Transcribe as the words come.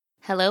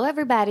Hello,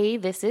 everybody.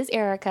 This is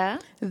Erica.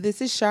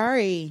 This is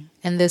Shari.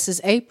 And this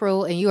is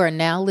April, and you are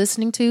now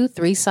listening to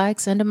Three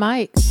Psychs and a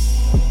Mic.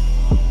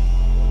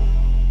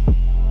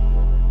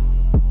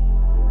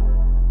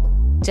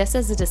 Just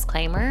as a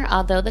disclaimer,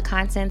 although the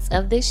contents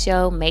of this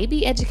show may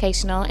be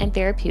educational and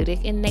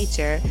therapeutic in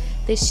nature,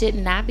 this should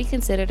not be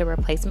considered a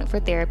replacement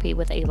for therapy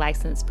with a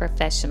licensed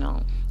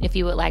professional. If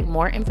you would like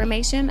more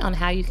information on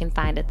how you can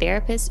find a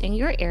therapist in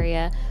your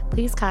area,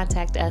 please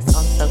contact us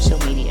on social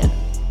media.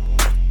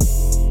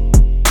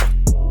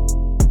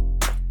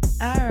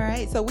 All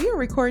right, so we are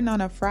recording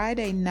on a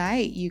Friday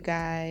night, you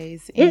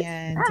guys,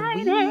 and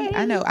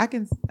I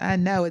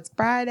know it's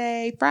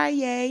Friday,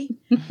 and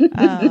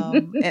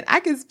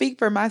I can speak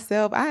for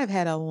myself. I have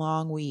had a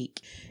long week.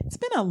 It's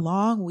been a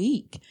long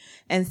week,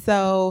 and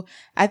so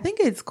I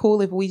think it's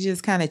cool if we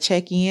just kind of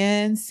check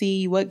in,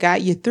 see what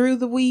got you through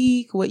the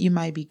week, what you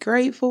might be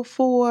grateful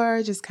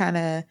for, just kind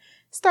of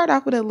start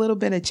off with a little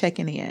bit of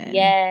checking in.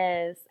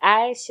 Yes,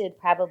 I should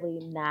probably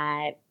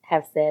not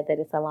have said that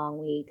it's a long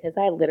week because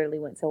I literally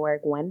went to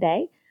work one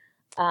day.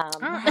 I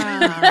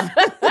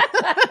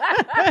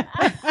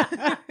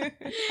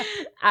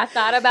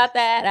thought about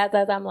that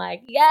as I'm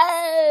like,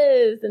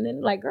 yes, and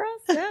then like, girl,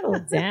 settle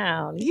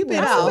down. You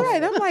been all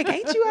right. I'm like,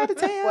 ain't you out of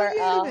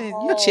town?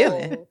 You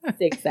chilling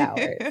 6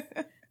 hours.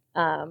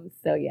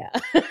 So yeah.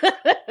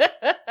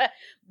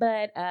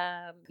 But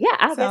yeah,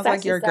 I sounds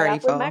like you're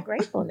grateful. With my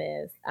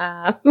gratefulness.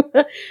 I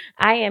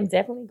am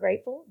definitely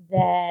grateful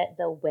that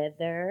the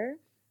weather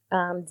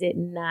did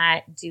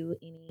not do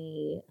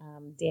any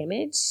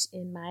damage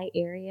in my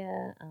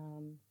area.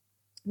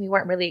 We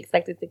weren't really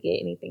expected to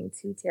get anything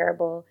too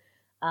terrible,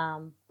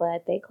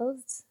 but they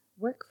closed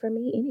work for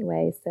me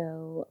anyway.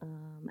 So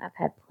I've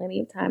had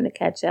plenty of time to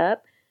catch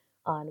up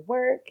on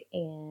work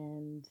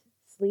and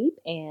sleep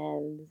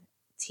and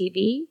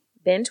TV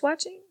binge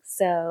watching.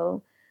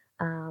 So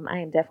I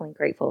am definitely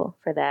grateful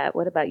for that.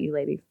 What about you,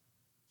 ladies?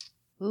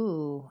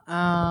 Ooh,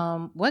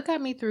 what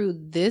got me through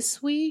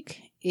this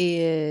week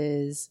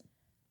is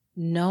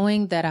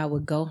knowing that I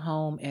would go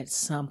home at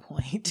some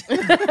point.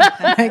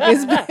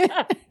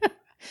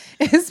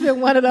 It's been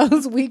one of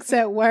those weeks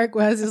at work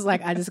where I was just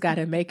like, I just got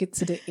to make it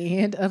to the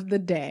end of the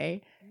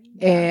day,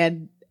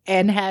 and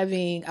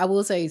having, I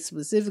will say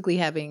specifically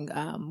having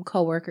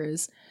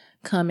coworkers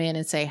come in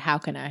and say, how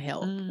can I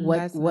help?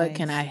 What nice.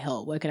 Can I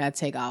help? What can I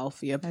take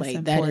off your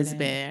plate? That has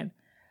been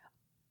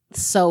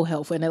so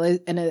helpful.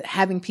 And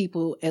having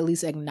people at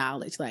least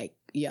acknowledge, like,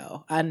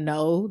 yo, I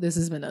know this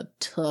has been a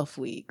tough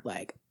week.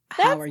 Like,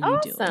 how are you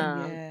doing?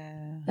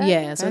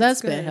 Yeah. So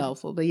that's been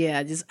helpful. But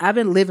yeah, I've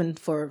been living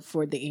for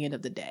the end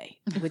of the day,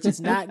 which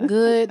is not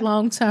good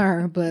long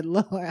term, but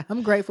Lord,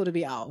 I'm grateful to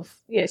be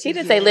off. Yeah, she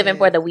didn't say living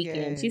for the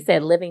weekend. She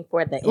said living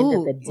for the end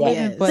of the day.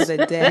 Living for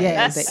the day.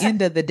 Yes. The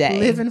end of the day.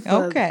 Living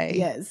for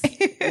yes.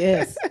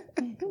 Yes.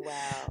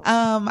 Wow.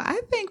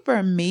 I think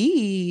for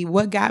me,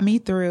 what got me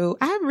through,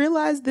 I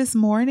realized this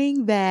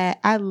morning that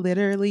I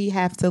literally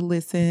have to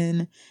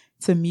listen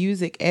to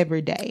music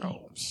every day.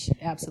 Oh,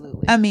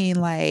 absolutely. I mean,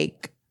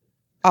 like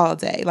all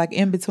day, like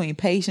in between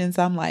patients,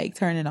 I'm like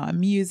turning on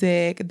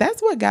music.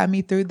 That's what got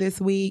me through this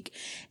week.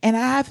 And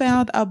I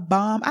found a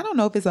bomb. I don't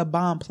know if it's a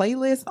bomb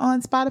playlist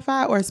on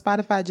Spotify or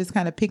Spotify just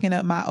kind of picking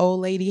up my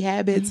old lady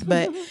habits,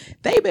 but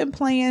they've been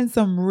playing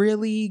some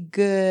really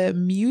good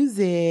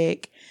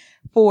music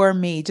for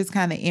me, just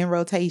kind of in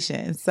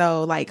rotation.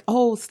 So like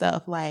old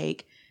stuff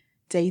like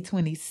Day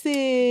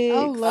 26.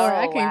 Oh, Lord,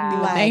 I can't do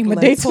the name of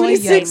Day Day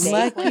 26.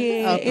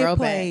 It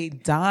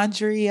played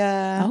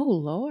Dondria. Oh,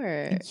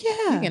 Lord.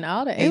 Yeah. Getting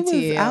all the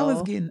ATL. I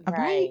was getting,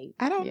 right?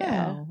 I don't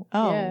know.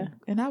 Oh, yeah.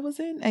 And I was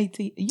in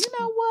ATL. You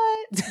know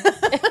what?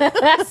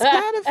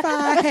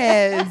 Spotify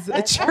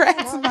has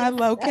tracked my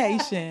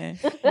location.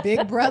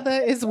 Big Brother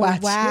is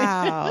watching.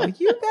 Wow.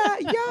 You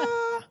got,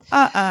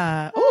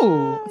 y'all.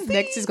 Ooh.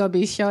 Next is going to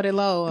be Shorty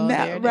Low.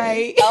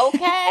 Right.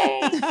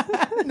 Okay.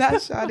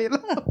 Not Shorty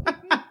Low.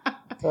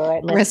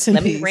 Lord,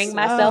 let me bring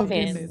myself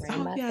in.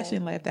 I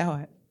shouldn't laugh that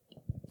hard.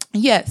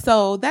 Yeah,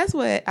 so that's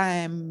what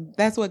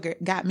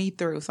got me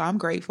through. So I'm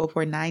grateful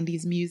for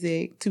 90s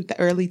music,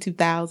 early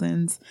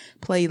 2000s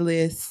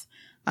playlists.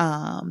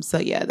 So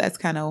yeah, that's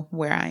kind of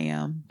where I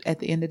am at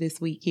the end of this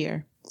week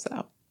here.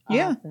 So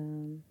yeah.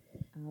 Awesome.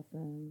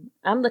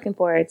 I'm looking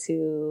forward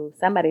to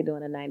somebody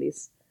doing a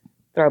 90s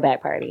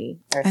throwback party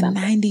or something.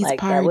 A 90s party.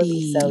 That would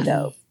be so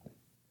dope.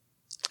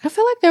 I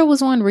feel like there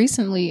was one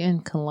recently in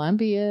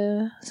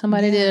Columbia.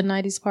 Somebody did a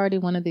 90s party,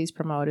 one of these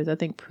promoters, I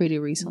think pretty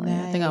recently.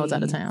 Nice. I think I was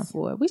out of town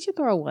for it. We should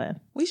throw one.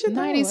 We should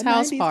throw 90s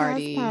house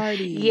party.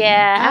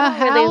 Yeah, I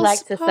don't really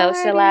like to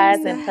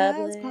socialize in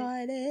public.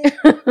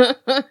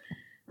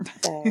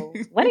 So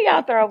when do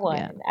y'all throw one?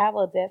 Yeah. I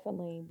will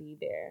definitely be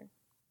there.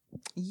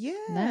 Yeah.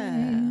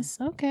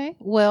 Nice. Okay.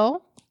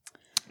 Well,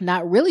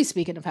 not really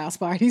speaking of house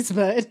parties,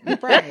 but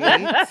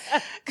right.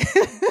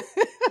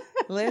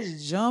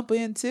 Let's jump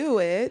into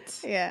it.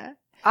 Yeah.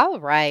 All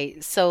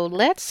right. So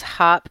let's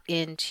hop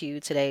into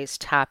today's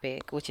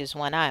topic, which is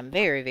one I'm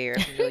very,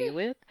 very familiar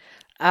with.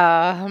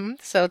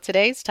 So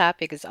today's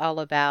topic is all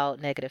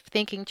about negative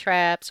thinking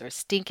traps or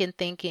stinking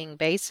thinking.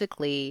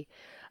 Basically,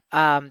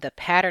 the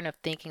pattern of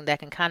thinking that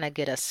can kind of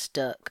get us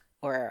stuck,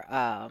 or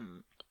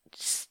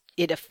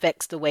it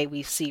affects the way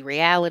we see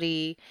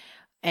reality,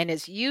 and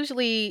it's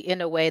usually in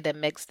a way that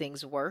makes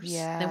things worse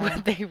than Yeah.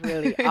 what they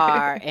really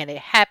are. And it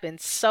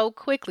happens so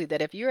quickly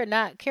that if you're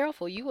not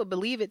careful, you will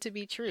believe it to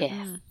be true.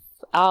 Yes,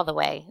 all the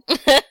way.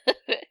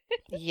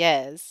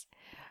 Yes.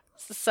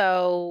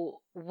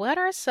 So, what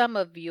are some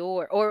of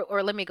your,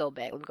 or let me go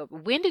back. Let me go.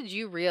 When did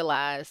you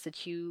realize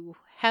that you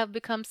have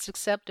become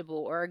susceptible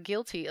or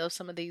guilty of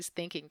some of these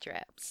thinking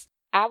traps?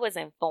 I was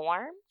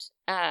informed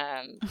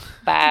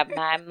by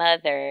my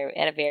mother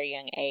at a very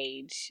young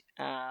age,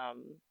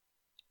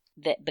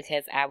 that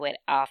because I would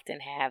often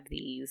have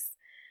these,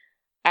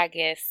 I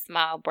guess,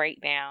 small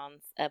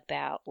breakdowns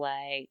about,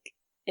 like,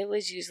 it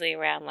was usually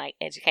around like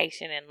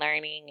education and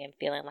learning and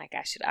feeling like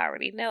I should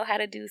already know how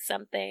to do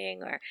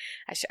something, or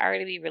I should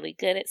already be really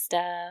good at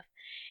stuff.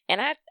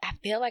 And I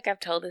feel like I've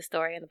told this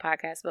story in the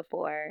podcast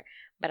before,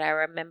 but I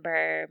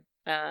remember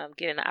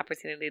getting the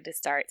opportunity to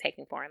start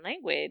taking foreign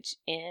language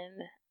in,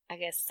 I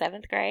guess,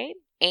 7th grade.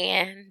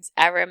 And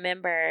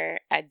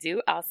I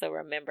do also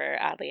remember,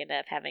 oddly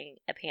enough, having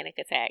a panic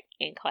attack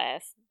in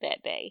class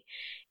that day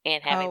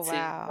and having Oh, to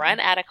wow.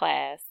 run out of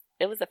class.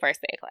 It was the first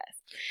day of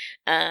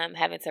class.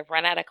 Having to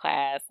run out of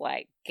class,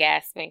 like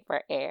gasping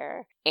for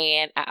air.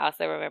 And I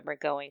also remember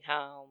going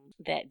home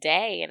that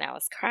day and I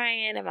was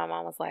crying, and my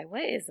mom was like,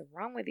 "What is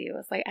wrong with you?" I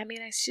was like, "I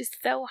mean, it's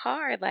just so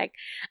hard. Like,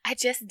 I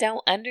just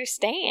don't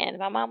understand."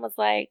 My mom was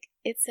like,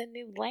 "It's a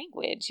new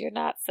language. You're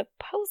not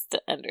supposed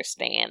to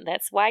understand.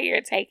 That's why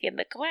you're taking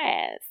the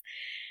class."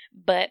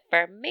 But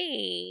for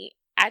me,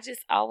 I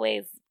just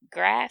always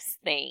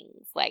grasp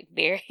things like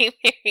very,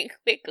 very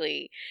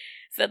quickly.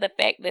 So the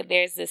fact that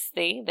there's this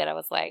thing that I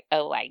was like,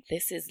 oh, like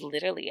this is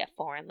literally a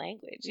foreign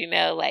language,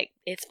 like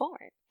it's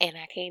foreign and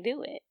I can't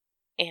do it.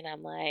 And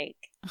I'm like,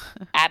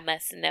 I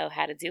must know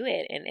how to do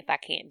it. And if I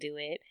can't do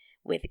it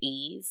with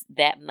ease,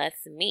 that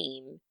must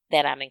mean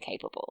that I'm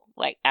incapable,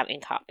 like I'm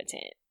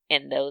incompetent.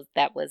 And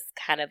that was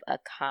kind of a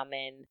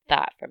common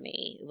thought for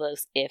me,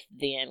 was if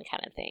then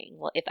kind of thing.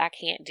 Well, if I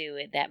can't do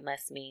it, that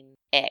must mean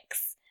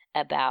X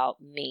about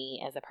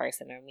me as a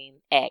person, or mean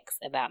X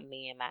about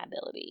me and my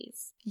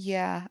abilities.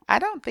 Yeah, I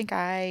don't think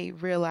I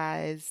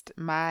realized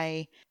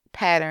my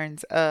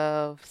patterns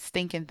of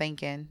stinking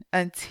thinking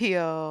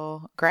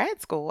until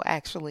grad school,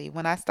 actually,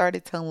 when I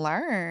started to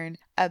learn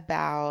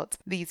about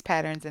these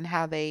patterns and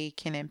how they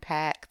can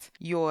impact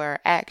your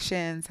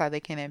actions, how they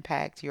can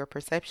impact your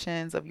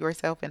perceptions of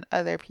yourself and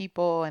other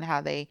people, and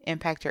how they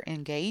impact your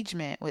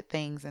engagement with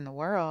things in the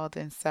world.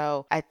 And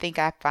so I think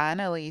I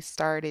finally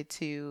started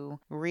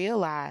to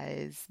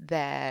realize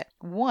that,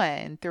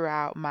 one,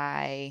 throughout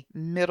my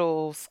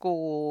middle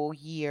school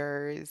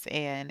years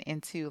and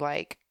into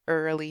like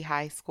early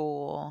high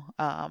school,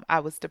 I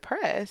was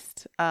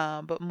depressed,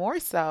 but more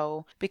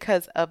so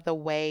because of the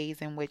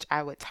ways in which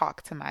I would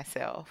talk to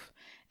myself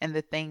and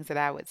the things that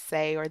I would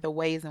say, or the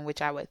ways in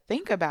which I would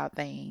think about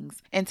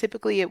things. And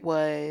typically it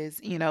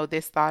was,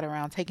 this thought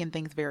around taking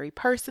things very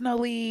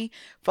personally,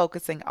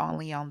 focusing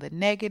only on the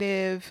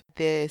negative,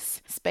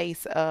 this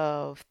space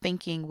of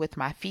thinking with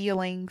my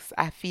feelings.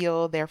 I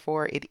feel,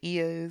 therefore it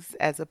is,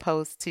 as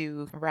opposed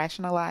to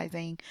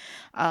rationalizing.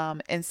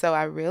 And so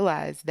I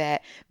realized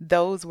that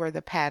those were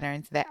the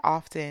patterns that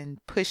often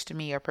pushed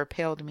me or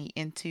propelled me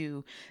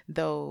into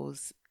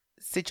those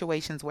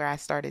situations where I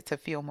started to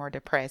feel more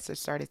depressed or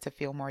started to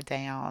feel more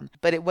down.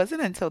 But it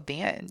wasn't until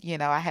then,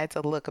 I had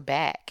to look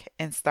back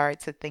and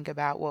start to think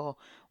about, well,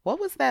 what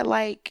was that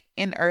like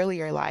in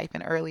earlier life,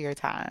 in earlier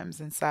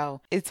times? And so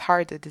it's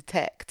hard to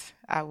detect.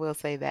 I will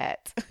say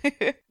that.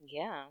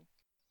 Yeah.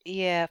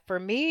 Yeah, for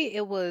me,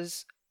 it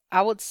was,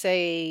 I would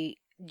say,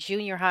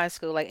 junior high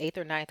school, like 8th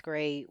or 9th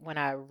grade, when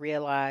I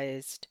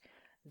realized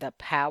the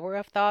power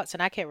of thoughts.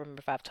 And I can't remember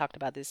if I've talked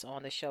about this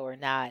on the show or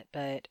not,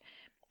 but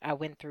I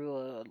went through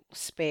a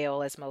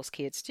spell, as most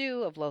kids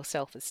do, of low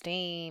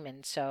self-esteem.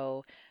 And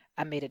so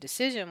I made a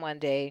decision one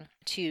day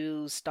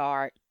to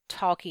start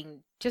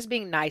talking, just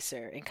being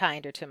nicer and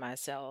kinder to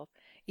myself,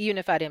 even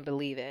if I didn't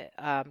believe it.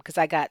 Because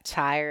I got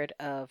tired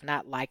of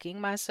not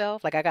liking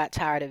myself. Like, I got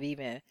tired of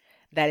even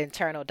that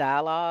internal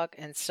dialogue.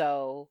 And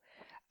so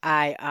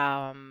I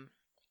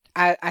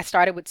I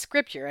started with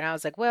scripture, and I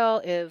was like,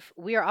 well, if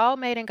we are all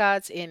made in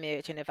God's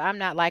image, and if I'm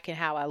not liking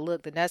how I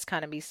look, then that's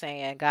kind of me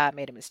saying God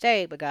made a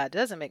mistake, but God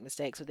doesn't make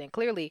mistakes. So then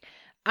clearly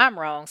I'm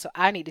wrong. So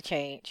I need to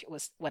change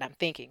what I'm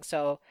thinking.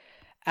 So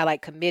I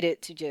like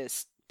committed to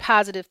just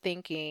positive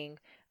thinking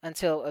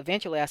until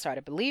eventually I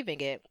started believing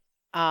it.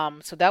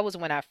 So that was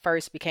when I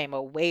first became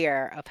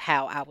aware of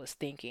how I was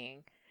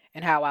thinking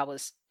and how I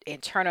was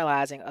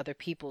internalizing other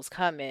people's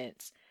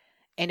comments.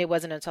 And it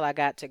wasn't until I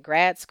got to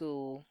grad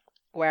school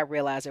where I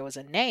realized there was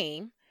a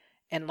name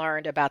and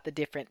learned about the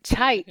different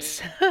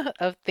types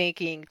of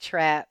thinking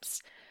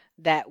traps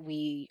that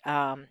we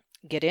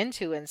get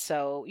into. And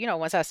so,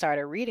 once I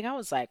started reading, I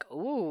was like,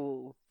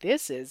 ooh,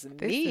 this is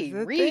This me. is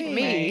a Read thing.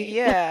 me.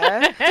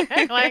 Yeah.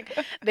 Like,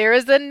 there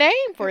is a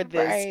name for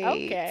this. Right.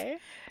 Okay.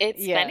 It's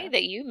Yeah. funny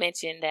that you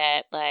mentioned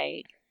that,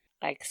 like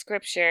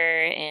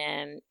scripture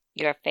and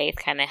your faith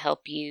kind of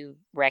help you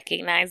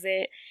recognize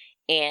it.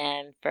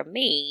 And for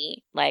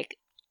me, like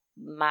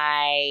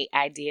my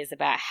ideas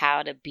about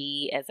how to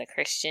be as a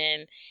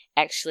Christian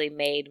actually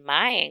made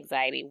my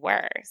anxiety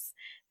worse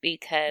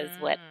because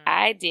what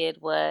I did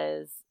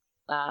was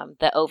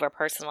the over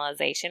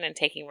personalization and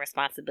taking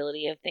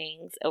responsibility of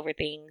things over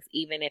things,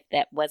 even if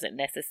that wasn't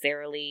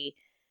necessarily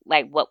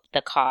like what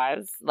the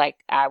cause, like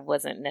I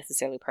wasn't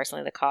necessarily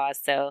personally the cause.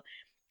 So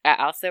I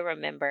also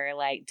remember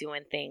like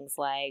doing things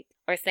like,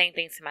 or saying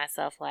things to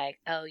myself like,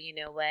 oh, you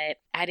know what?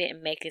 I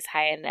didn't make as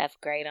high enough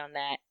grade on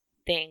that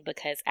thing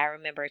because I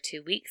remember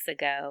 2 weeks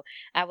ago,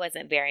 I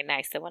wasn't very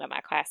nice to one of my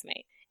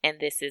classmates. And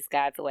this is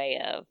God's way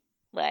of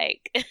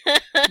like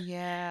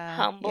Yeah.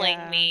 humbling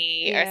Yeah.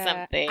 me or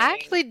something. I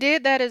actually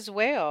did that as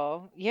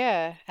well.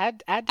 Yeah, I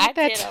did I that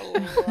did too.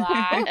 a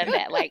lot of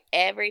that. Like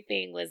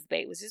everything was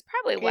baked, which is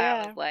probably why I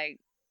Yeah. was like,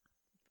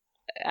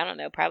 I don't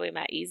know, probably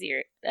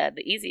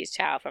the easiest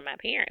child for my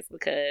parents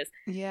because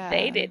Yeah.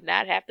 they did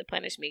not have to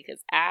punish me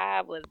because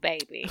I was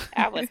baby.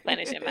 I was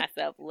punishing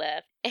myself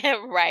left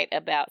and right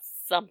about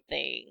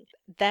something.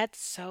 That's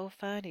so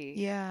funny.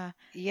 Yeah.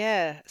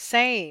 Yeah,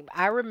 same.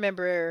 I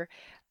remember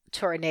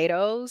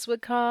tornadoes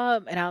would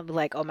come and I'd be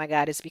like, oh my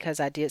God, it's because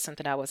I did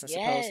something I wasn't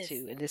supposed Yes.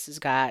 to. And this is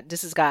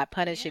God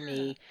punishing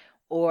me.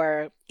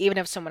 Or even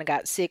if someone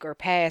got sick or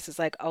passed, it's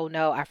like, oh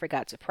no, I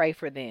forgot to pray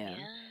for them.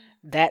 Yeah.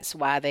 That's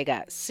why they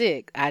got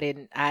sick. I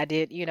did,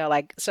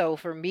 like, so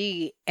for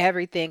me,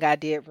 everything I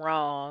did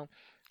wrong,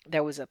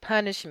 there was a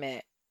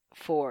punishment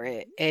for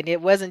it. And it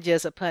wasn't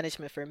just a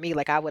punishment for me.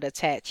 Like I would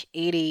attach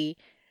any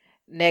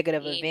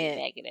negative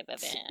event.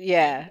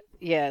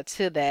 Yeah,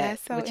 to that,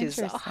 That's so which is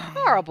a interesting.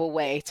 horrible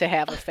way to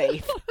have a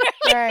faith.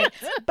 Right.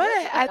 But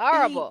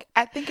Horrible.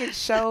 I think it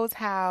shows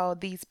how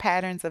these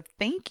patterns of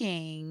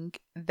thinking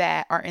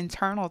that are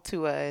internal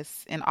to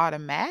us and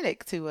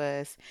automatic to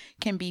us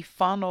can be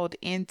funneled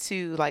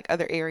into like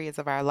other areas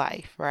of our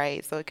life,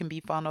 right? So it can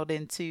be funneled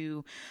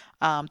into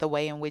the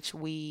way in which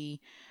we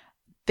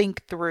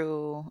think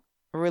through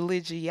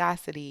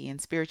religiosity and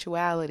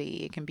spirituality.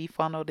 It can be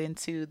funneled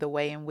into the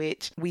way in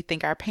which we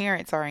think our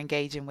parents are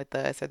engaging with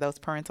us or those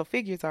parental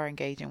figures are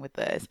engaging with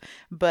us.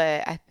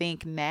 But I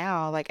think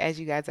now, like as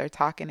you guys are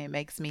talking, it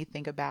makes me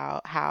think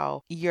about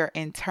how you're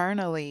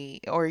internally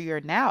or you're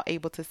now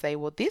able to say,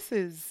 well, this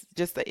is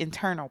just an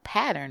internal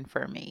pattern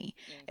for me.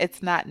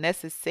 It's not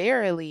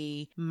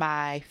necessarily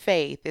my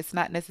faith. It's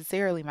not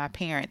necessarily my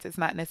parents. It's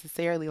not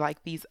necessarily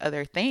like these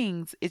other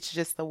things. It's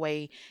just the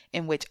way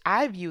in which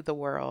I view the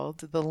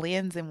world, the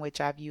lens in which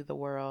I view the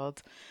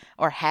world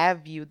or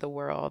have viewed the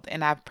world,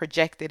 and I've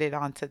projected it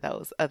onto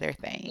those other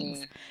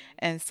things.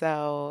 And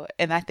so,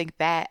 and I think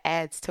that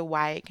adds to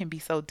why it can be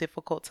so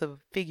difficult to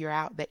figure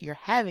out that you're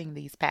having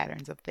these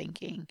patterns of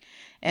thinking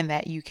and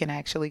that you can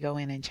actually go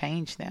in and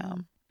change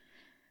them.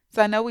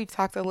 So I know we've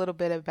talked a little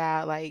bit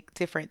about like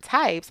different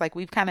types, like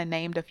we've kind of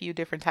named a few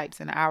different types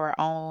in our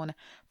own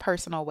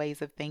personal ways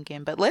of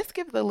thinking, but let's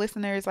give the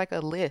listeners like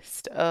a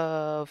list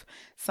of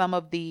some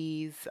of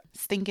these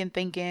stinking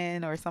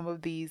thinking or some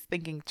of these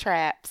thinking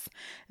traps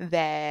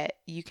that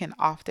you can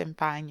often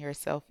find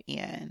yourself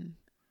in.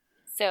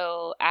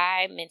 So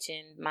I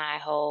mentioned my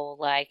whole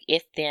like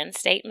if then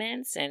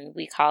statements, and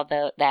we call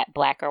that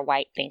black or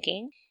white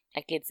thinking.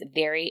 Like it's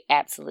very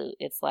absolute.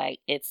 It's like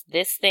it's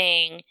this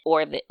thing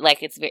or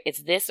like it's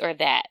this or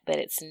that, but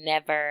it's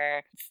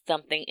never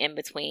something in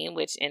between.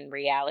 Which in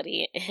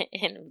reality,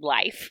 in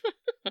life,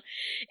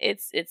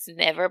 it's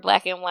never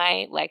black and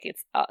white. Like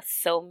it's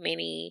so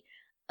many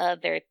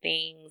other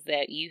things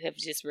that you have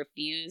just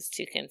refused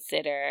to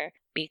consider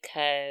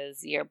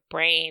because your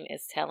brain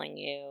is telling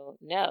you,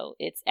 no,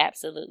 it's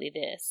absolutely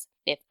this.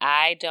 If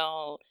I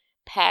don't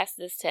pass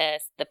this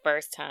test the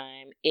first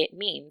time, it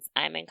means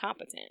I'm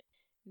incompetent.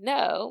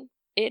 No,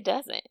 it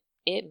doesn't.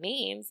 It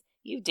means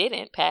you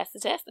didn't pass the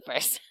test the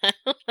first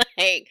time.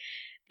 Like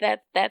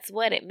that's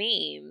what it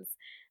means.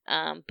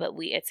 But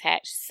we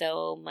attach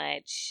so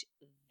much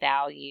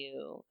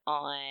value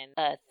on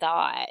a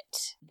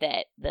thought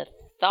that the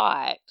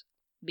thought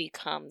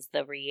becomes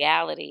the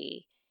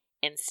reality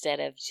instead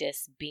of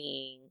just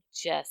being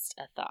just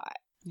a thought.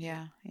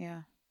 Yeah.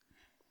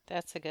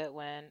 That's a good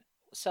one.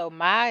 So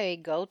my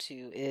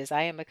go-to is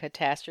I am a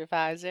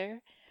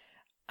catastrophizer.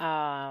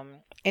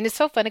 And it's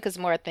so funny because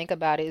the more I think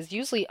about it, it's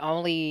usually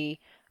only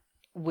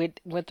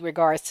with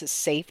regards to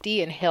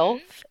safety and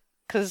health.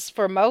 Because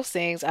for most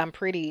things, I'm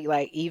pretty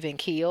like even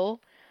keel.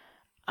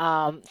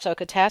 So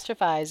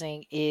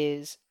catastrophizing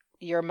is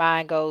your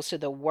mind goes to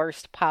the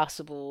worst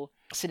possible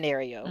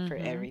scenario for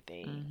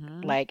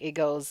everything. Like it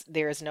goes,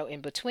 there is no in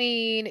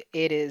between.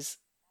 It is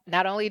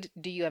not only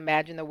do you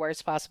imagine the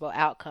worst possible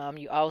outcome,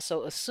 you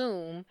also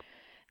assume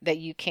that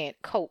you can't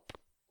cope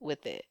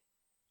with it.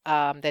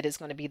 That it's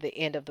going to be the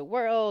end of the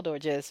world or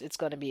just it's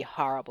going to be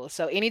horrible.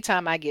 So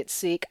anytime I get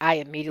sick, I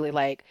immediately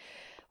like,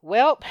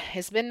 Well,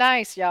 it's been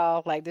nice,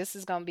 y'all. Like, this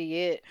is gonna be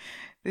it.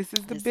 This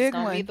is the This is big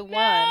gonna be one. the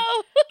one.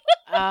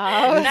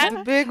 No, This is not the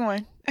big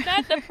one.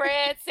 not the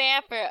Fred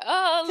Sanford.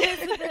 Oh,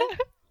 Elizabeth,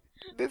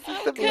 This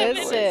is the I'm big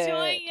coming one. to Listen.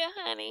 join you,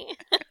 honey.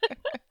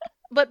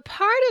 But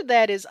part of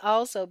that is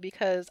also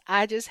because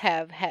I just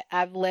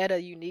I've led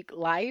a unique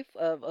life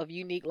of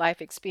unique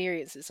life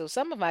experiences. So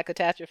some of my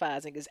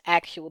catastrophizing is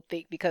actual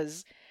thing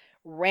because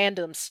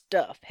random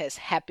stuff has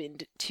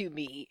happened to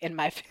me in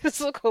my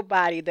physical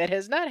body that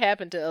has not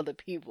happened to other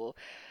people.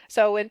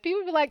 So when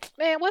people be like,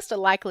 "Man, what's the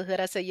likelihood?"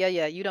 I say,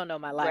 "Yeah, you don't know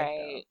my life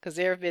though." Right. Because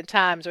there have been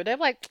times where they're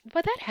like,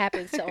 "But that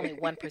happens to only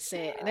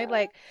 1%." And they're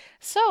like,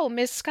 "So,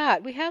 Miss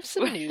Scott, we have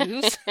some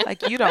news."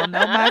 Like, you don't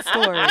know my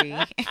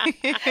story.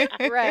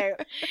 Right.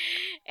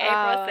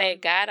 April Um,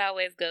 said God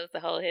always goes to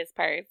hold his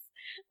purse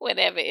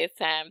whenever it's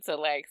time to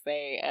like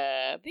say,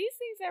 these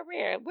things are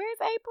rare. Where's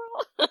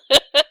April?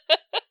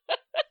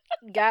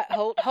 Got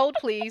hold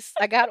please.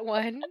 I got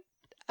one.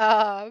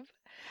 Um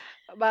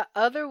my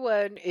other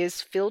one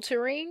is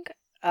filtering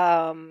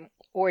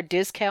or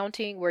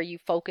discounting where you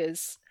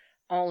focus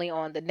only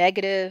on the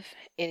negative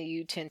and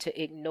you tend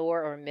to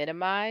ignore or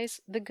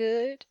minimize the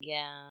good.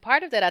 Yeah.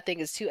 Part of that I think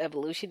is too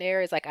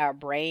evolutionary. It's like our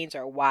brains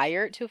are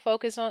wired to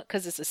focus on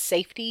because it's a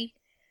safety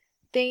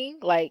thing.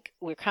 Like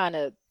we're kind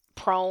of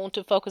prone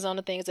to focus on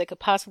the things that could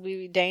possibly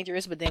be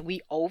dangerous, but then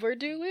we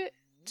overdo it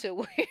to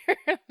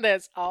where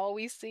that's all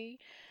we see.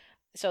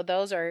 So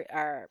those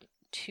are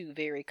two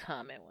very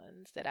common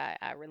ones that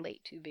I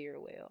relate to very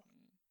well.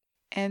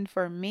 And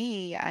for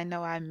me, I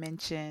know I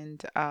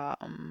mentioned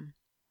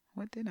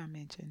what did I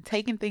mention?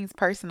 Taking things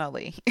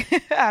personally.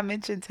 I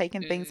mentioned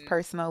taking things Mm.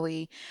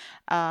 personally,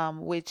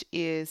 which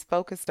is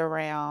focused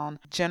around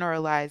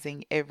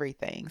generalizing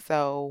everything.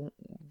 So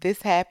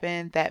this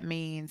happened, that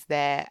means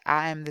that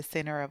I am the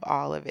center of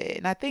all of it.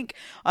 And I think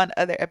on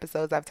other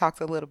episodes, I've talked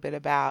a little bit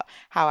about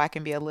how I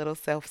can be a little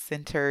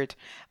self-centered,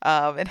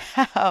 and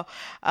how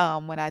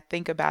when I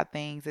think about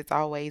things, it's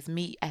always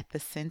me at the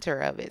center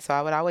of it. So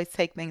I would always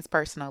take things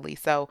personally.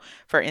 So,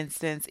 for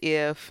instance,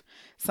 if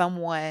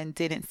someone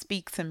didn't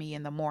speak to me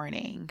in the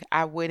morning,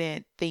 I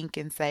wouldn't think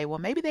and say, well,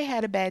 maybe they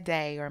had a bad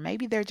day or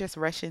maybe they're just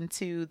rushing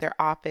to their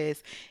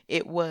office.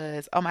 It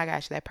was, oh my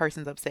gosh, that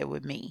person's upset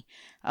with me.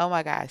 Oh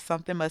my gosh,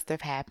 something must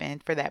have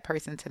happened for that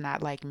person to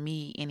not like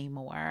me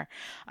anymore.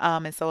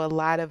 And so a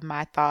lot of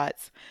my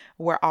thoughts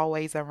were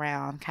always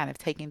around kind of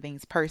taking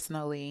things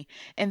personally.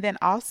 And then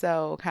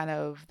also, kind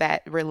of,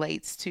 that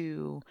relates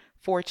to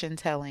fortune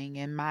telling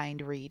and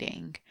mind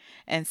reading.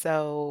 And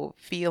so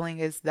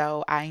feeling as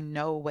though I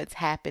know what's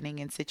happening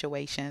in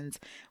situations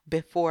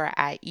before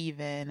I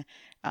even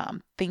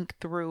think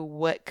through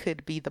what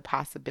could be the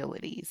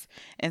possibilities.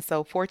 And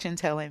so fortune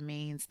telling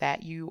means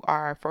that you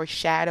are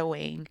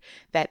foreshadowing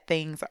that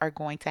things are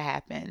going to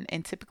happen.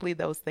 And typically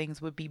those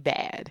things would be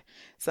bad.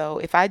 So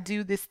if I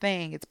do this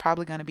thing, it's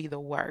probably going to be the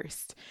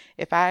worst.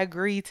 If I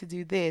agree to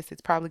do this,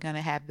 it's probably going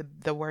to have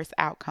the worst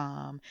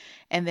outcome.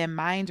 And then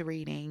mind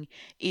reading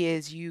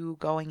is you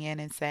going in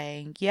and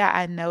saying, yeah,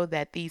 I know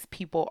that these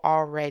people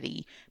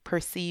already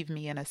perceive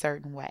me in a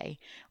certain way,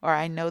 or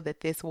I know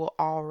that this will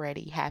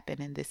already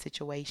happen in this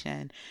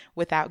situation,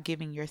 without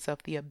giving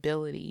yourself the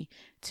ability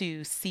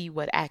to see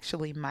what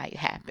actually might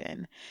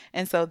happen.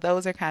 And so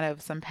those are kind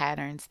of some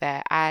patterns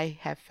that I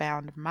have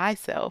found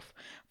myself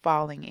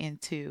falling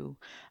into.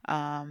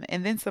 And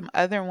then some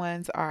other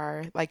ones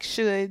are like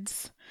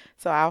shoulds.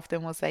 So I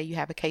often will say you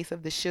have a case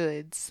of the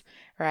shoulds,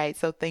 right?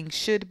 So things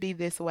should be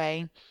this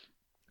way.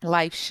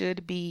 Life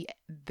should be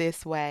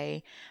this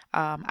way.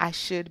 I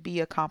should be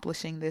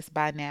accomplishing this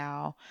by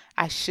now.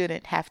 I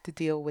shouldn't have to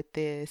deal with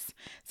this.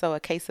 So, a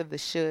case of the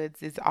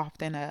shoulds is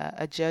often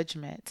a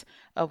judgment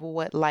of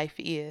what life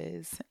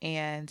is,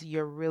 and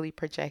you're really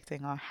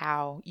projecting on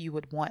how you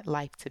would want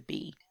life to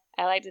be.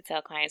 I like to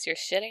tell clients you're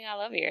shitting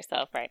all over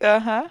yourself right Uh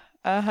huh.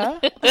 Uh huh.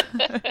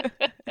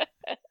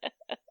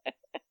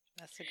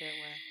 That's a good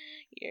one.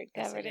 You're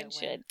That's a covered in good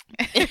shit.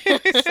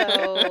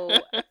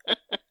 So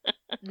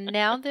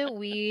now that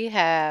we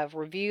have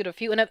reviewed a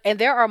few, and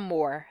there are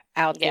more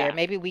out there, Yeah.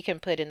 maybe we can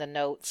put in the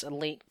notes a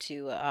link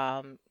to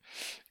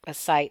a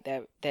site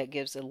that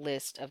gives a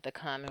list of the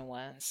common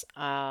ones.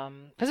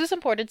 Because it's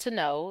important to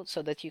know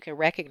so that you can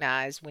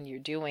recognize when you're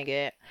doing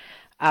it.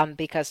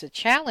 Because the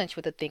challenge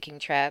with the thinking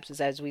traps is,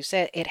 as we've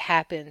said, it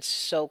happens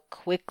so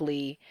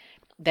quickly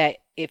that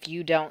if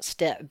you don't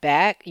step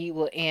back, you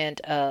will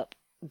end up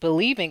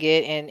believing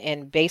it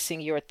and basing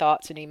your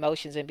thoughts and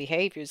emotions and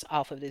behaviors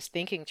off of this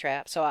thinking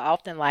trap. So I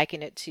often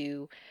liken it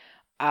to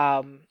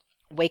um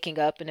waking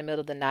up in the middle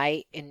of the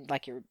night and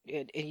like and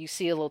you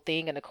see a little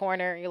thing in the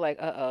corner and you're like,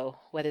 uh-oh,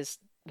 what is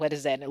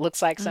that? And it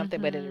looks like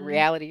something, but in Mm-hmm.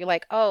 reality you're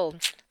like, oh,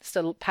 it's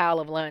a pile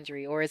of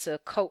laundry or it's a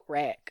coat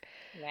rack.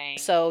 Right.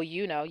 So,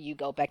 you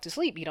go back to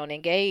sleep. You don't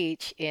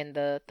engage in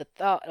the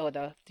thought or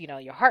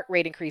your heart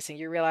rate increasing.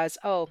 You realize,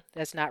 oh,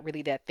 that's not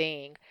really that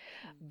thing.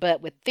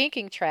 But with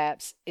thinking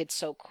traps, it's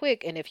so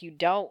quick. And if you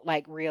don't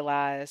like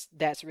realize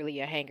that's really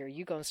a hanger,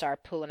 you're going to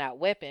start pulling out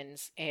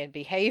weapons and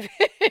behaving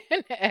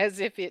as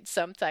if it's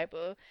some type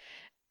of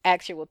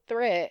actual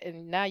threat,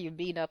 and now you're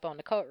beating up on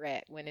the coat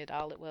rack when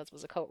all it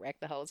was a coat rack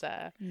the whole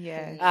time.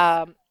 Yes.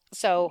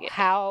 So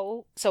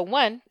Yeah. so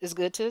one is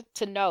good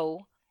to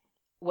know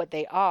what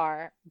they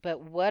are,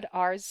 but what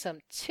are some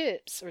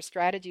tips or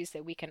strategies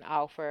that we can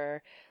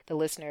offer the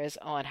listeners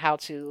on how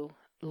to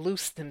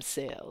loose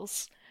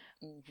themselves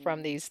from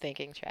hmm these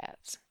thinking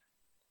traps?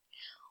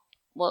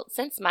 Well,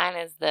 since mine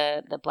is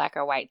the black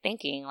or white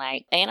thinking,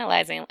 like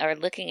analyzing or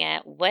looking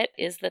at what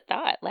is the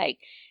thought, like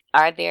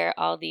are there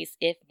all these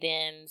if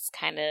thens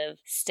kind of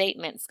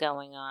statements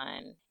going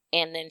on,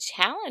 and then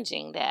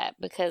challenging that,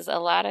 because a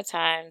lot of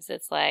times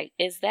it's like,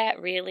 is that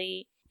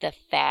really the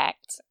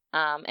fact?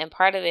 And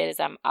part of it is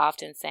I'm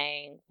often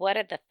saying, what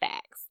are the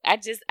facts?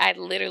 I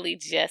literally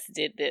just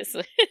did this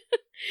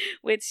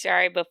with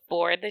Shari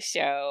before the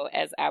show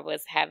as I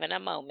was having a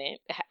moment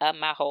of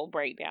my whole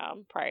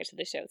breakdown prior to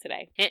the show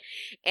today.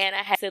 And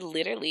I had to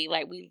literally,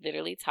 like, we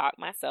literally talked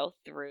myself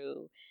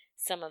through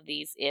some of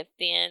these if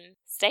then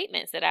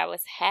statements that I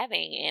was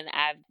having. And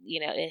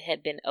it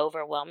had been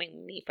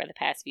overwhelming me for the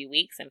past few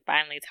weeks. And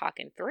finally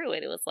talking through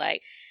it, it was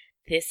like,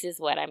 this is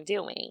what I'm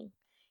doing.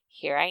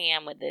 Here I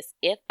am with this.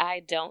 If I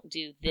don't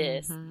do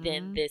this,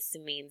 then this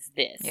means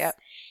this. Yep.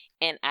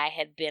 And I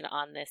had been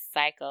on this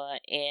cycle,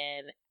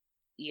 and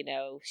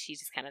she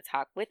just kind of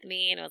talked with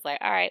me and was like,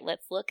 all right,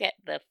 let's look at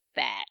the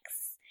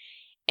facts.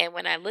 And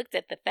when I looked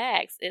at the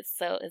facts, it's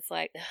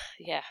like, ugh,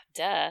 yeah,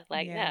 duh.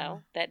 Like,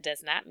 no, that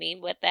does not mean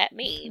what that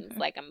means.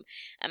 Like,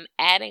 I'm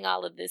adding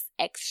all of this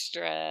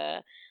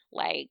extra,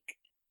 like,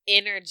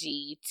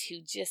 energy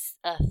to just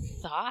a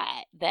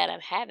thought that I'm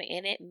having,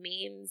 and it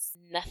means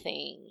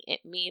nothing.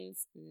 It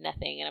means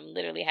nothing. And I'm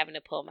literally having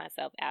to pull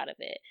myself out of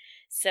it.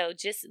 So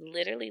just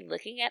literally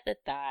looking at the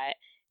thought,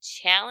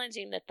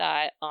 challenging the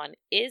thought on,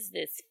 is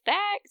this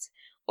fact,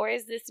 or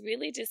is this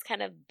really just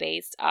kind of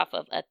based off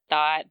of a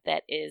thought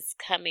that is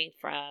coming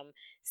from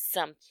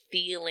some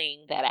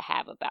feeling that I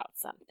have about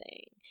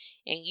something?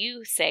 And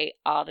you say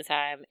all the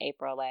time,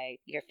 April,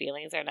 like, your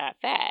feelings are not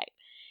fact.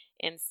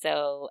 And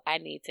so I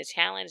need to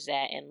challenge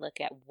that and look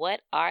at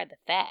what are the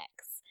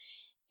facts.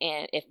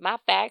 And if my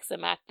facts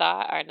and my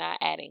thought are not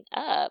adding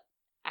up,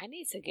 I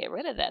need to get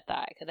rid of that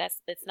thought, because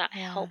it's not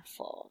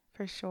helpful.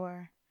 For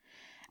sure.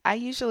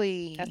 That's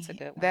a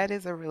good one. That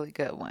is a really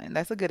good one.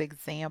 That's a good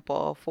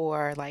example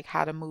for like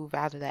how to move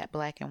out of that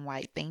black and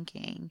white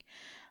thinking.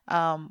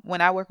 When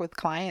I work with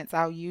clients,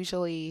 I'll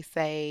usually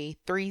say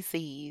 3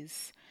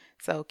 C's.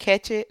 So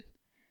catch it,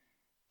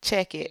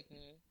 check it,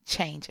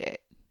 change it,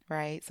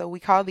 right? So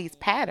we call these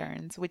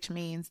patterns, which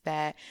means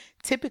that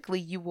typically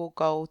you will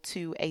go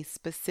to a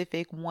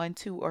specific 1,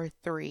 2, or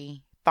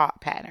 3 thought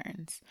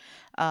patterns.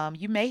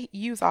 You may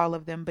use all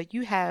of them, but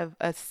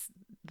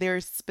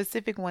there's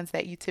specific ones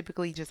that you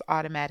typically just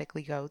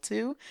automatically go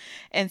to.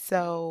 And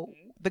so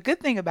the good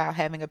thing about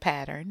having a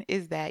pattern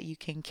is that you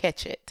can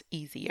catch it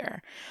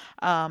easier.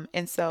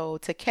 And so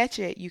to catch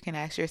it, you can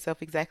ask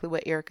yourself exactly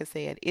what Erica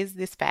said. Is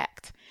this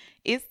fact?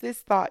 Is this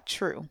thought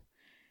true?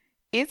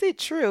 Is it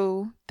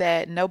true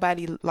that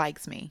nobody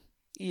likes me?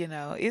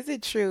 Is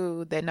it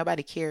true that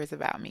nobody cares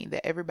about me,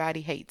 that everybody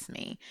hates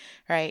me,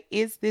 right?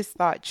 Is this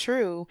thought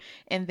true?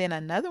 And then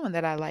another one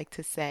that I like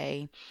to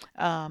say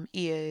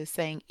is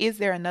saying, is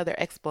there another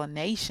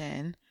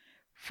explanation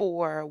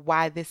for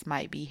why this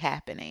might be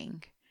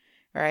happening?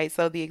 Right.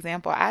 So the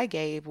example I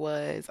gave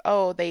was,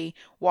 oh, they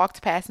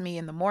walked past me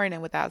in the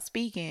morning without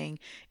speaking.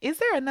 Is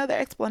there another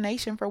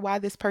explanation for why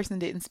this person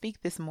didn't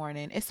speak this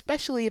morning,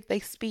 especially if they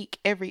speak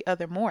every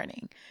other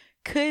morning?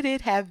 Could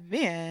it have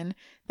been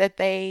that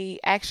they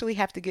actually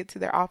have to get to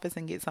their office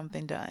and get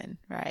something done,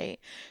 right?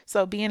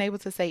 So being able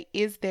to say,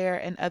 is there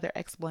another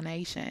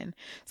explanation?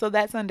 So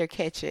that's under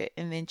catch it.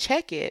 And then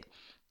check it.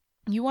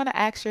 You want to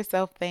ask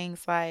yourself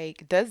things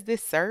like, does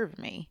this serve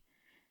me?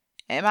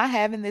 Am I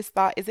having this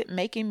thought? Is it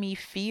making me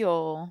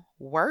feel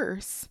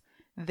worse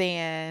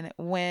than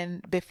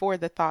before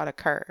the thought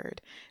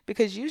occurred?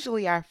 Because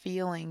usually our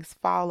feelings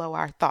follow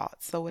our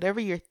thoughts. So whatever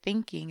you're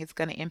thinking is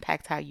going to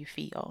impact how you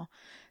feel.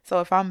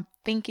 So if I'm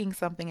thinking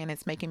something and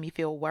it's making me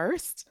feel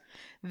worse,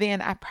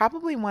 then I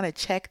probably want to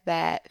check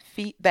that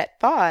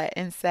thought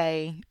and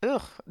say,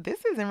 ugh,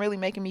 this isn't really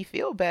making me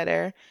feel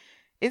better.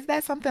 Is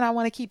that something I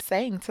want to keep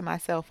saying to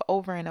myself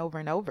over and over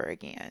and over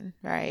again,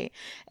 right?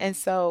 And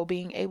so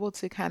being able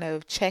to kind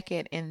of check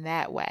it in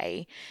that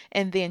way,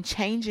 and then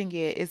changing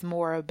it is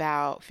more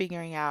about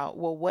figuring out,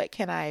 well, what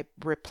can I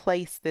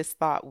replace this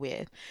thought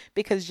with?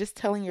 Because just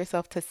telling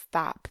yourself to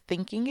stop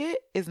thinking it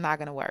is not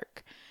going to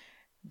work.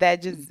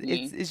 That just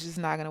it's just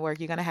not going to work.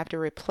 You're going to have to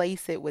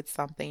replace it with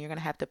something. You're going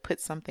to have to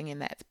put something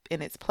in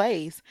its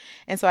place.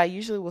 And so I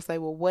usually will say,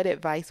 well, what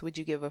advice would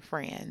you give a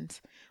friend?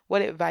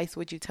 What advice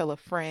would you tell a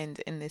friend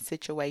in this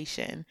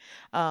situation,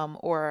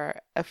 or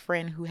a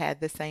friend who had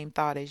the same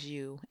thought as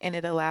you? And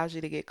it allows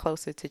you to get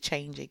closer to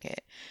changing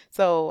it.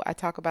 So I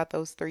talk about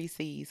those 3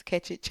 C's: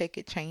 catch it, check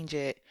it, change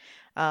it.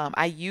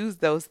 I use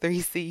those 3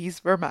 C's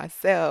for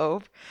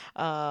myself,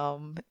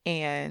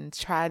 and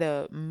try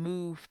to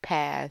move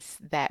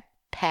past that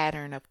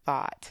pattern of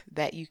thought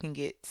that you can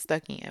get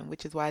stuck in,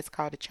 which is why it's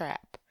called a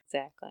trap.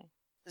 Exactly.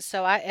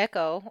 So I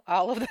echo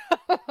all of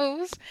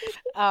those.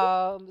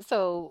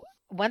 So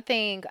one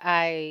thing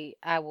I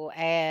will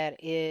add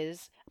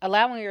is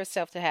allowing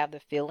yourself to have the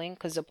feeling,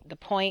 because the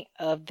point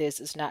of this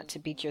is not to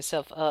beat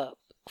yourself up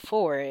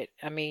for it.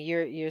 I mean,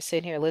 you're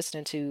sitting here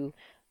listening to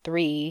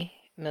three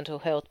mental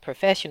health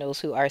professionals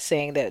who are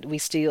saying that we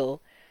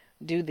still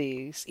do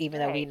these even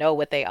though we Right. know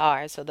what they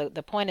are. So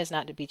the point is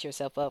not to beat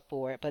yourself up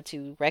for it, but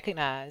to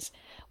recognize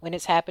when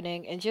it's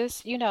happening and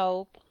just,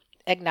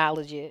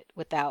 acknowledge it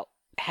without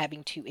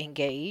having to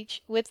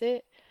engage with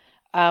it.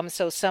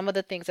 So some of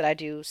the things that I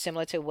do,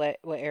 similar to what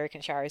Eric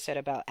and Shari said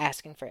about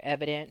asking for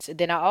evidence, and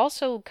then I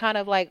also kind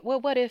of like, well,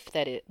 what if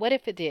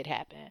it did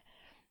happen?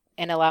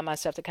 And allow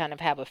myself to kind of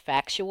have a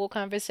factual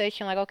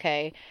conversation, like,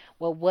 okay,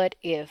 well, what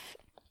if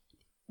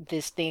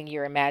this thing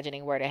you're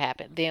imagining were to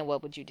happen? Then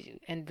what would you do?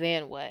 And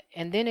then what?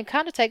 And then it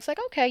kind of takes like,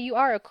 okay, you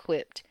are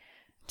equipped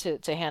to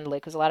handle it,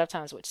 because a lot of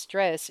times with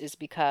stress is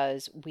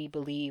because we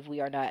believe we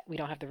don't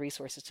have the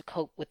resources to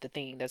cope with the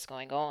thing that's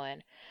going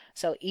on.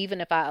 So even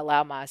if I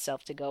allow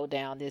myself to go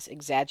down this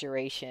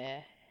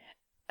exaggeration,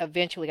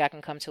 eventually I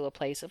can come to a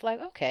place of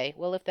like, okay,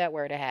 well, if that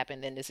were to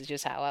happen, then this is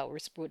just how I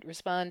would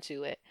respond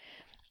to it.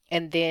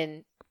 And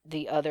then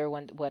the other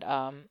one, what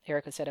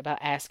Erica said about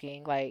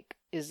asking, like,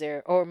 is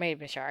there, or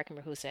maybe Shar, I can't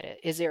remember who said it,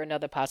 is there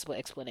another possible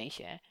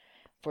explanation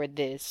for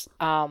this?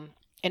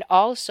 And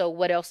also,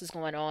 what else is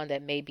going on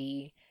that may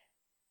be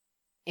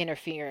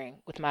interfering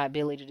with my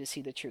ability to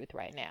see the truth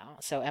right now?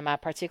 So, am I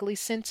particularly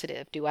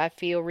sensitive? Do I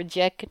feel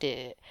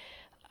rejected?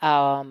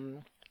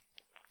 Um,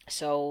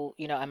 so,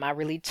 am I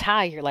really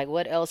tired? Like,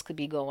 what else could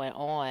be going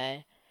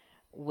on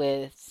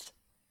with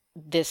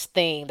this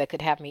thing that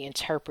could have me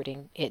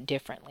interpreting it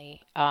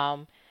differently?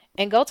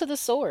 And go to the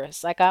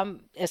source. Like,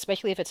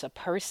 especially if it's a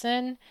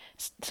person,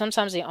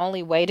 sometimes the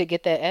only way to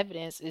get that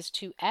evidence is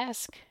to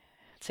ask,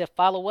 to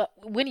follow up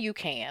when you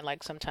can.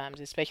 Like, sometimes,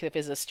 especially if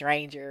it's a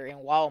stranger in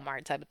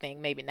Walmart type of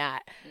thing, maybe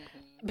not.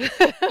 But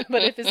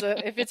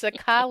if it's a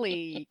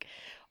colleague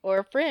or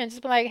a friend,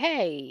 just be like,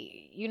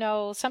 hey,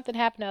 something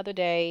happened the other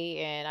day,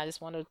 and I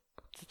just wanted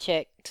to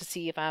check to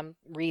see if I'm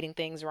reading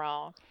things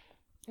wrong.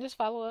 Just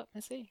follow up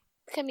and see.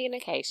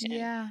 Communication.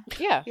 Yeah.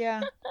 Yeah.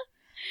 Yeah.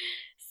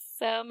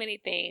 So many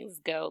things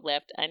go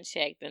left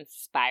unchecked and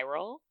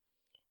spiral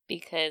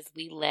because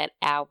we let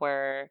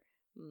our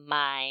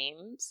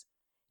minds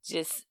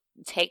just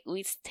take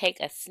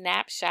a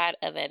snapshot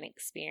of an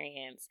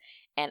experience,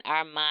 and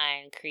our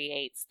mind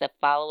creates the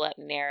follow-up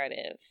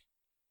narrative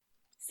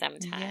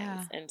sometimes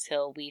Yeah.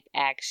 until we've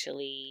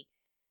actually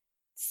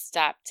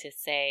stopped to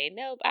say,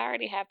 nope, I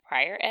already have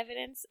prior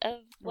evidence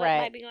of what Right.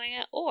 might be going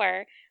on,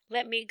 or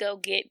let me go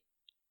get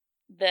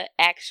the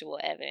actual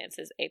evidence,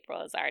 as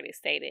April has already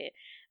stated.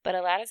 But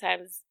a lot of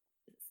times,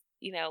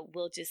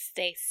 we'll just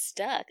stay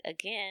stuck.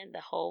 Again,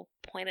 the whole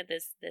point of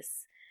this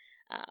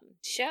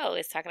show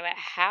is talking about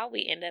how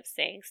we end up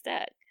staying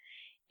stuck.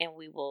 And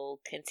we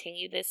will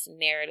continue this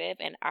narrative.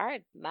 And our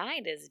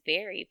mind is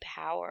very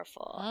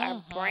powerful.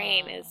 Our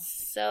brain is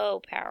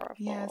so powerful.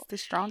 Yeah, it's the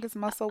strongest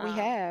muscle we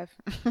have.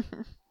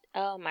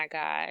 Oh my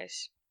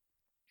gosh.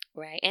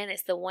 Right. And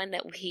it's the one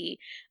that we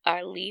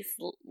are least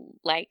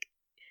like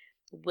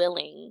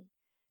willing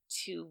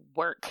to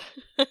work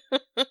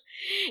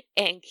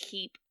and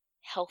keep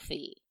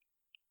healthy.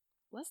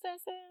 What's that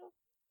sound?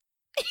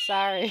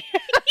 Sorry.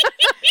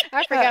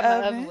 I forgot my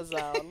oven oven. was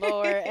on.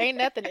 Lord, ain't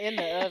nothing in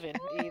the oven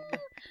either.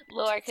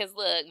 Lord, because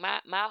look, my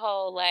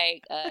whole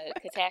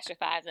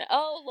catastrophizing.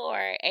 Oh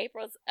Lord,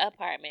 April's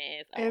apartment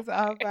is on It's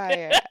on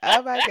fire.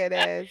 Oh my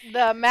goodness.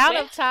 The amount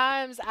of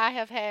times I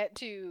have had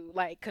to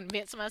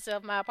convince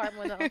myself my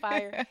apartment was on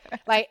fire.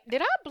 Like,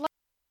 did I blow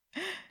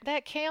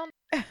that candle?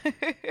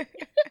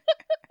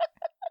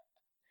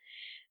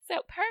 So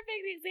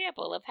perfect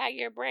example of how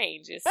your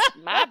brain, just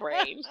my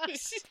brain.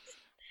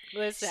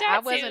 Listen, Shot I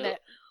wasn't to.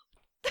 at.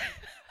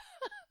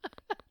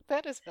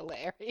 That is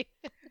hilarious.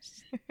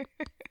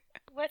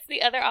 What's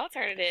the other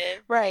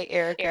alternative, Right,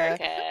 Erica.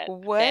 Erica?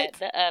 What that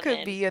the oven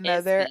could be is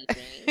another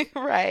beeping?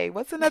 right?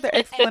 What's another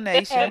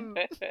explanation?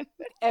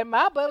 And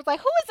my butt was like,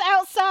 "Who is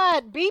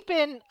outside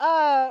beeping?"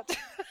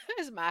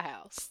 It's my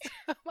house.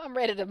 I'm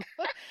ready to.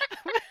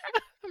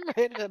 I'm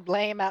ready to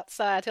blame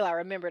outside till I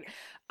remembered.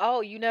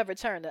 Oh, you never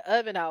turned the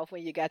oven off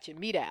when you got your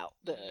meat out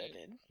the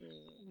oven.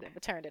 Never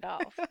turned it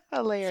off.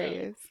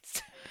 Hilarious.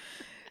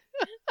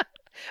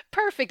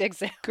 Perfect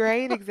example.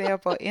 Great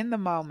example in the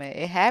moment.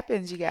 It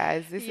happens, you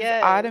guys. This Yes,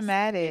 is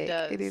automatic. it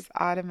does. It is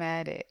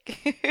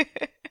automatic.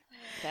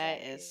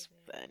 That is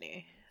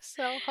funny.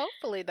 So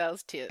hopefully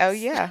those tips. Oh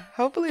yeah.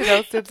 Hopefully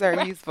those tips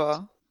are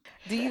useful.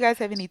 Do you guys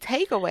have any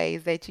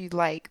takeaways that you'd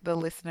like the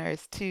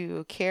listeners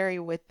to carry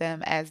with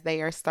them as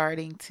they are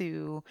starting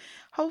to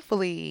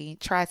hopefully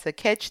try to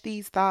catch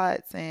these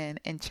thoughts and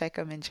check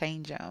them and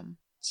change them?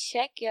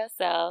 Check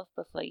yourself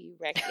before you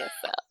wreck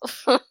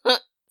yourself.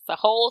 It's a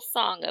whole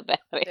song about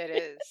it. It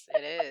is.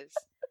 It is.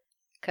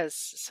 Because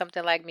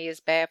something like me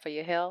is bad for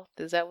your health.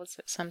 Is that what's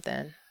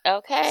something?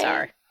 Okay.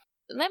 Sorry.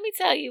 Let me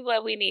tell you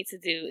what we need to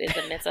do is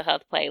a mental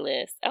health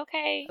playlist.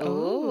 Okay.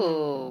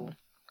 Ooh.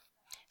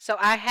 So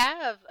I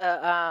have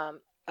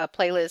a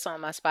playlist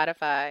on my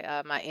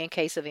Spotify, my In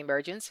Case of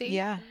Emergency.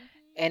 Yeah.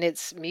 And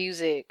it's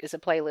music. It's a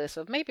playlist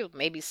of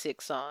maybe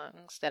 6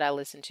 songs that I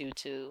listen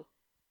to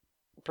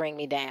bring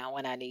me down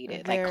when I need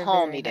it. Like Very,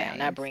 calm very me down,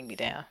 not nice. bring me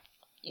down. Right.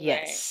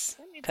 Yes.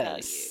 Let me tell you.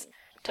 Because But-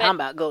 talking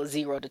about go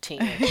 0 to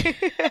 10.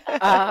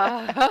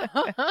 Uh,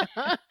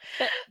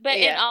 But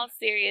in Yeah. all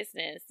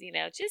seriousness,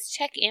 just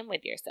check in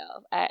with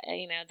yourself.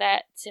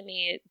 That to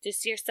me,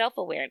 just your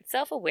self-awareness.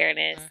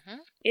 Self-awareness mhm.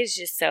 is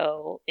just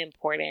so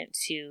important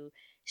to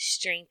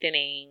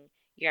strengthening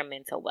your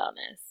mental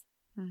wellness.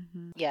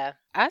 Mhm. Yeah,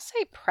 I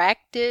say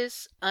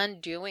practice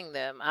undoing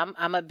them.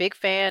 I'm a big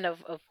fan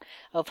of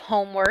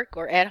homework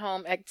or at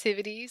home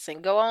activities,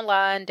 and go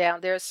online.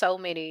 There are so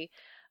many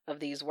of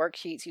these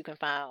worksheets you can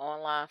find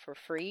online for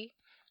free,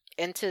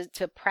 and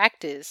to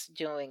practice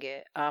doing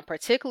it,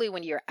 particularly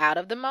when you're out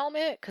of the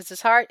moment, because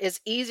it's hard.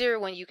 It's easier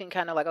when you can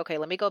kind of like, okay,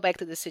 let me go back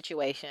to this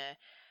situation.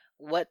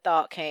 What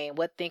thought came?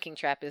 What thinking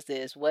trap is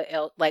this? What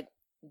else? Like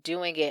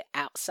doing it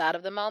outside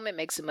of the moment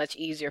makes it much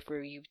easier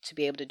for you to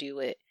be able to do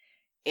it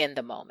in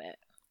the moment.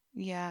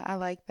 Yeah, I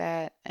like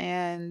that.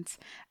 And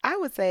I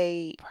would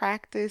say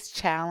practice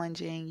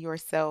challenging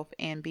yourself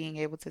and being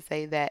able to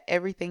say that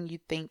everything you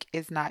think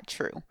is not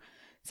true.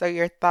 So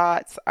your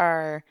thoughts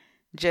are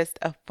just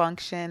a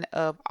function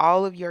of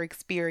all of your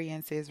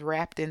experiences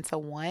wrapped into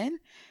one.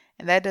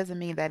 And that doesn't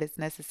mean that it's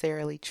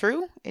necessarily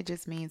true. It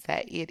just means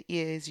that it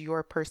is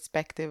your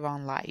perspective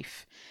on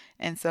life.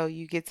 And so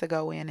you get to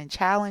go in and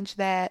challenge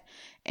that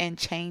and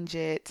change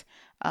it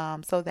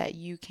so that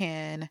you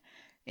can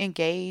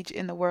engage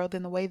in the world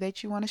in the way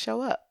that you want to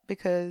show up,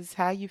 because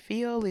how you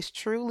feel is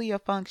truly a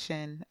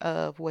function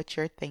of what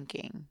you're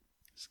thinking.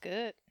 It's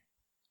good.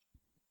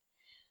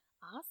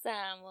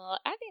 Awesome. Well,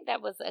 I think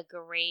that was a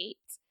great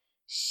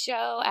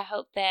show. I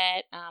hope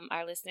that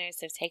our listeners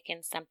have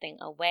taken something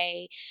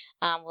away.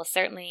 We'll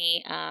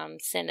certainly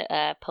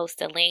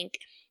post a link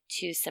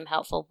to some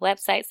helpful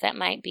websites that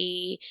might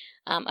be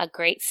a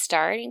great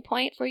starting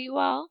point for you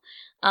all.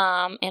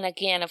 And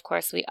again, of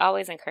course, we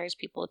always encourage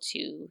people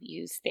to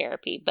use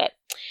therapy. But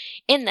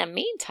in the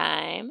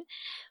meantime,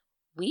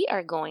 we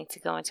are going to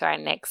go into our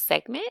next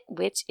segment,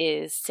 which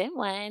is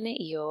Someone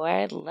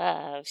Your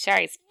Love.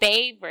 Shari's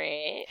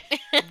favorite.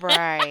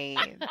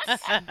 Right.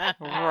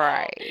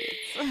 Right.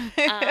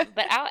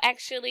 But I'll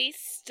actually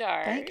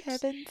start. Thank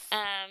heavens.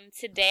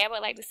 Today, I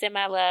would like to send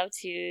my love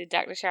to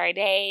Dr. Shari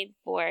Dade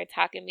for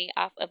talking me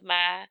off of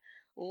my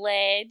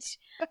ledge.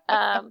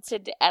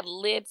 Today, I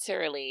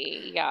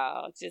literally,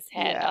 y'all, just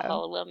had a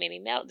whole little mini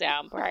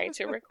meltdown prior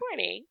to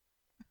recording.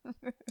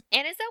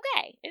 And it's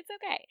okay. It's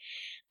okay.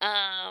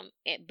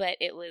 But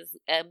it was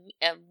a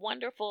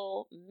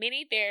wonderful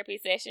mini therapy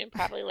session.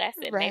 Probably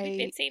lasted maybe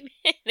 15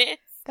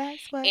 minutes.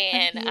 That's what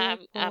And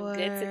I'm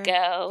good to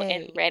go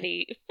and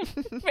ready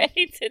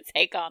to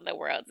take on the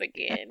world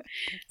again.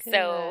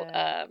 So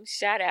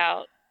shout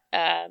out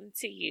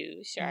to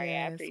you, Shari.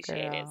 I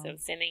appreciate it. So I'm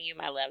sending you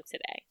my love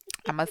today.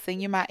 I'm gonna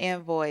send you my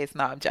invoice.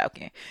 No, I'm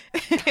joking.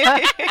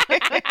 Right.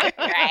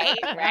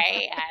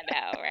 I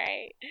know,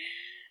 right?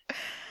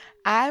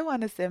 I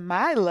want to send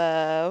my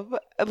love.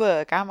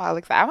 Look, I'm all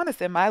excited. I want to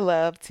send my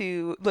love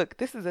to,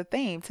 this is a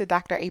theme, to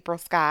Dr. April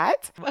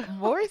Scott.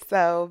 More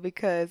so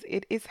because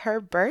it is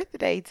her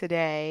birthday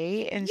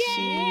today, and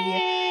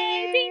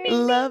she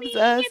loves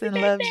us and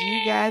loves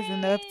you guys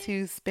enough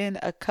to spend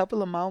a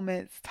couple of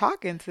moments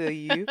talking to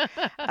you.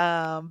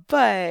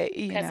 But,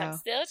 because I'm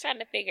still trying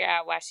to figure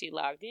out why she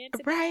logged in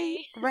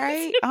today.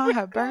 Right, on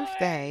her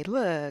birthday.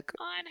 Look,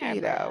 on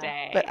her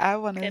birthday. But I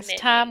want to. It's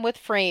time with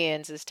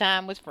friends. It's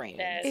time with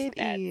friends. It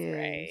is.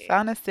 Right. So I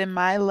want to send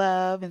my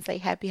love and say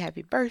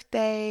happy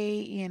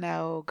birthday,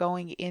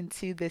 going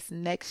into this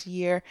next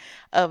year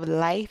of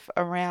life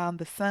around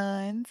the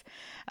suns.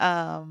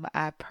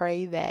 I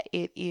pray that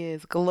it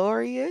is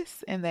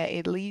glorious and that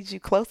it leads you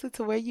closer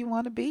to where you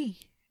want to be.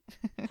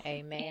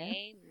 Amen.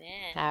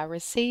 Amen. I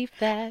received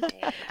that.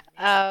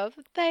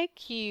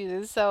 Thank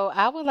you. So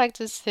I would like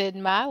to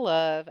send my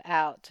love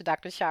out to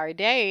Dr. Shari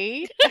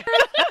Dade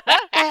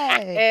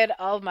and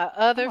all my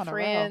other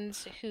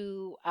friends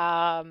who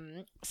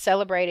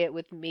celebrated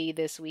with me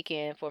this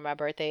weekend for my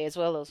birthday, as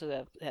well as who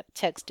have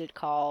texted,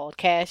 called,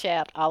 cash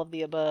app, all of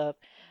the above.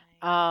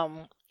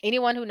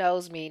 Anyone who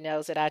knows me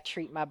knows that I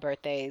treat my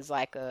birthdays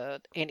like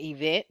an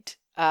event.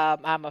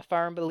 I'm a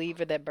firm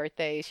believer that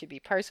birthdays should be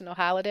personal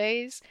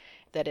holidays,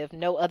 that if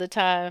no other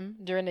time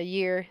during the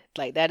year,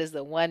 like that is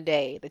the one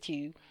day that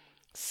you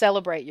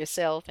celebrate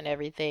yourself and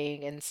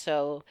everything. And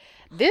so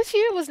this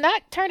year was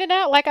not turning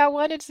out like I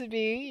wanted to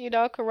be.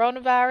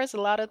 Coronavirus,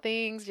 a lot of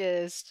things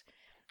just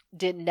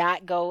did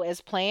not go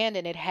as planned,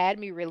 and it had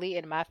me really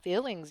in my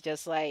feelings,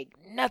 just like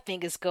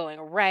nothing is going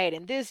right,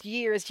 and this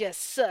year has just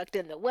sucked,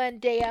 and the one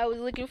day I was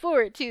looking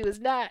forward to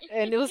is not,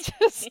 and it was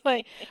just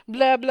like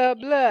blah blah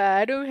blah,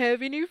 I don't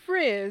have any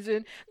friends,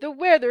 and the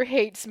weather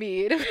hates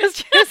me, and it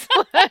was just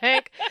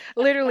like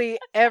literally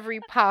every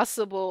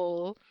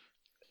possible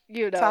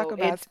talk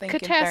about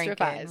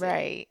catastrophizing,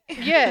 right?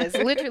 Yes,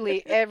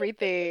 literally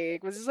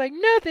everything was just like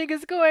nothing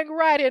is going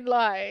right in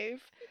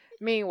life.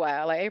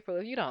 Meanwhile, like, April,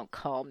 if you don't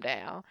calm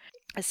down.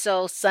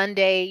 So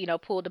Sunday,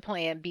 pulled the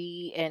plan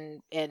B,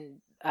 and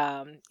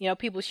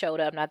people showed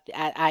up, and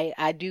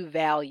I do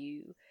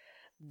value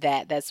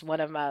that. That's one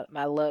of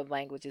my love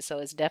languages, so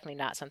it's definitely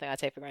not something I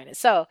take for granted.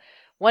 So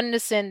wanting to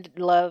send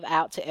love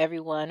out to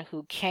everyone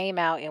who came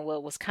out in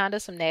what was kind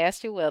of some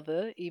nasty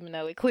weather, even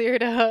though it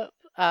cleared up,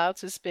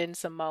 to spend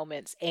some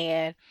moments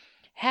and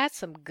had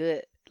some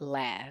good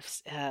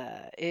laughs.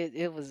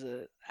 It was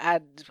a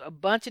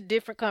bunch of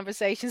different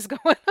conversations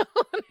going on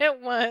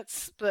at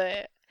once,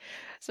 but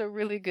it's a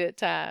really good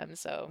time.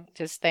 So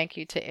just thank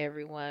you to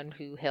everyone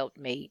who helped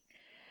make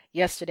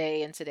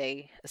yesterday and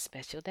today a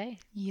special day.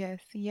 Yes,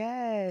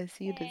 yes.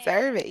 You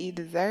deserve it. You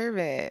deserve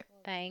it.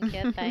 Thank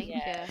you. Thank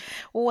Yeah. you.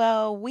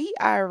 Well, we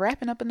are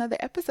wrapping up another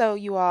episode,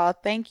 you all.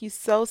 Thank you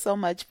so, so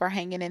much for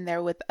hanging in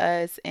there with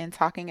us and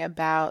talking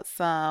about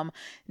some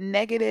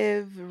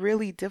negative,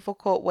 really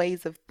difficult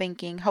ways of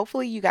thinking.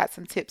 Hopefully, you got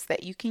some tips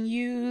that you can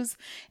use,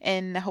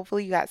 and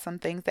hopefully, you got some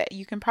things that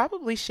you can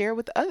probably share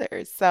with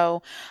others.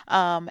 So,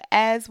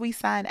 as we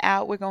sign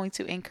out, we're going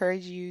to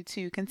encourage you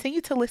to continue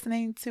to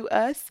listening to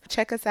us.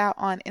 Check us out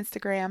on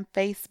Instagram,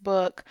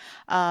 Facebook,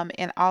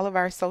 and all of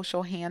our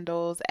social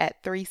handles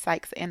at 3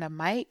 Psychs and a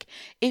Mic.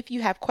 If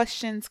you have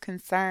questions,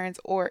 concerns,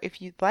 or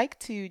if you'd like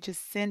to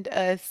just send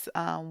us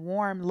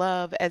warm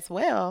love as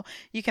well,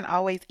 you can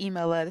always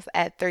email us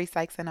at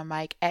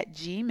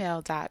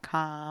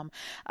 3psychsandamic@gmail.com.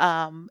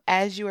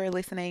 As you are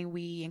listening,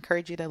 we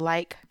encourage you to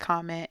like,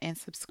 comment, and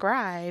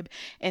subscribe,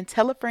 and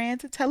tell a friend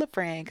to tell a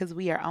friend, because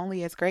we are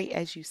only as great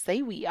as you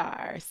say we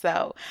are.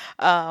 So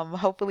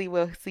hopefully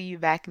we'll see you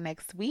back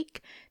next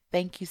week.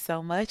 Thank you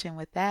so much. And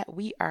with that,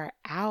 we are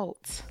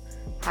out.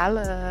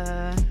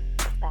 Holla.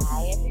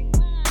 Bye, everyone.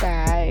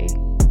 Bye.